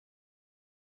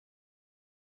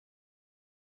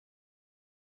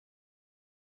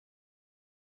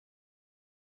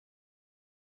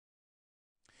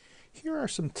Here are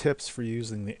some tips for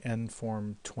using the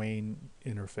nForm TWAIN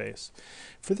interface.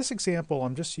 For this example,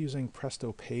 I'm just using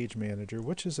Presto Page Manager,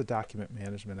 which is a document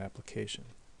management application.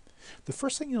 The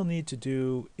first thing you'll need to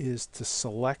do is to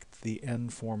select the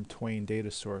nForm TWAIN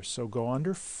data source. So go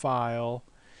under File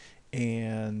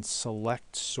and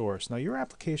select Source. Now your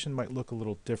application might look a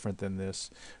little different than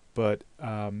this, but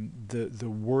the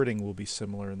wording will be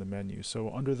similar in the menu.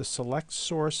 So under the Select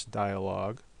Source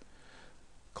dialog,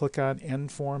 click on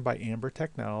nForm by Amber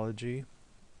Technology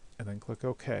and then click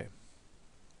OK.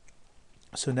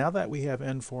 So now that we have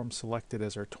nForm selected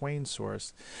as our TWAIN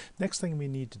source, next thing we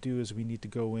need to do is we need to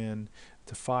go in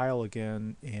to File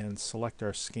again and select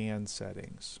our scan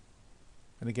settings.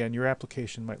 And again, your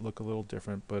application might look a little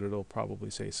different, but it'll probably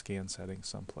say scan settings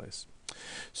someplace.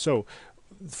 So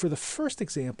for the first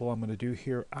example I'm going to do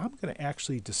here, I'm going to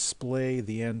actually display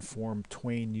the nForm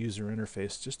TWAIN user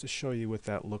interface just to show you what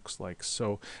that looks like.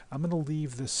 So I'm going to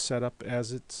leave this set up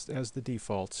as the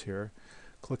defaults here.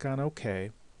 Click on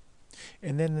OK.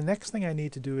 And then the next thing I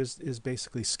need to do is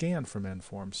basically scan from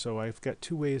nForm. So I've got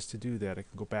two ways to do that. I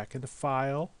can go back into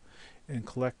File and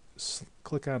click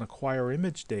on Acquire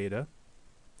Image Data,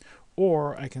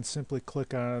 or I can simply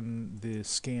click on the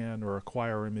Scan or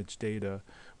Acquire Image Data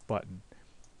button.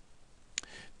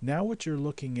 Now what you're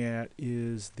looking at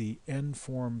is the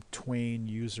nForm TWAIN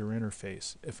user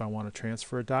interface. If I want to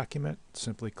transfer a document,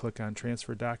 simply click on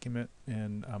Transfer Document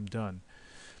and I'm done.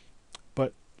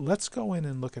 But let's go in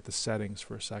and look at the settings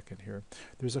for a second here.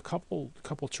 There's a couple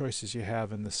choices you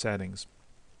have in the settings.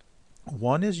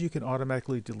 One is you can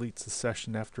automatically delete the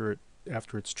session after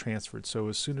it's transferred. So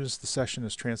as soon as the session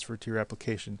is transferred to your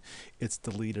application, it's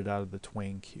deleted out of the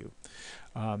TWAIN queue.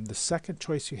 The second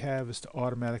choice you have is to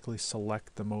automatically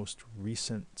select the most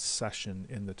recent session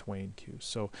in the TWAIN queue.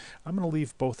 So I'm going to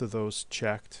leave both of those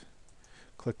checked.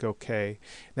 Click OK.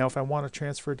 Now if I want to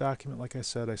transfer a document, like I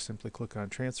said, I simply click on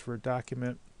Transfer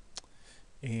Document,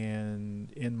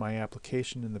 and in my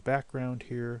application in the background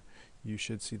here, you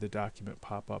should see the document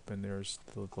pop up, and there's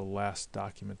the last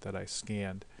document that I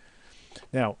scanned.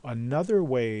 Now, another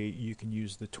way you can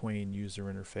use the TWAIN user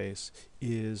interface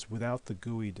is without the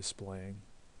GUI displaying.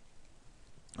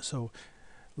 So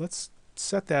let's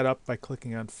set that up by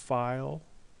clicking on File,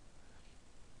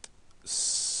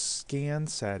 Scan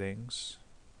Settings,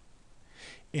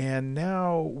 and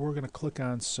now we're going to click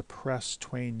on Suppress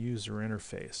TWAIN user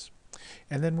interface.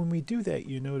 And then when we do that,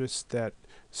 you notice that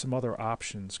some other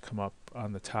options come up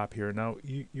on the top here. Now,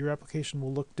 your application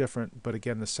will look different, but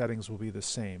again, the settings will be the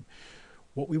same.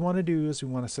 What we want to do is we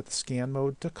want to set the scan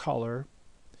mode to color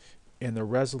and the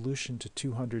resolution to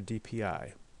 200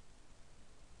 dpi.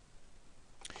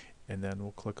 And then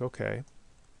we'll click OK.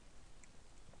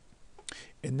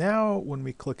 And now when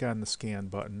we click on the scan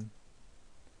button,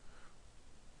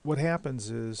 what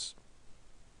happens is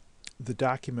the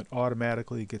document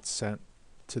automatically gets sent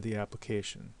to the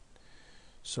application.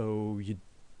 So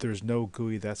there's no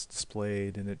GUI that's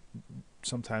displayed, and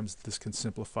sometimes this can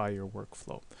simplify your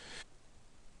workflow.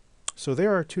 So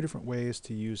there are two different ways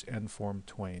to use nForm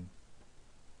TWAIN.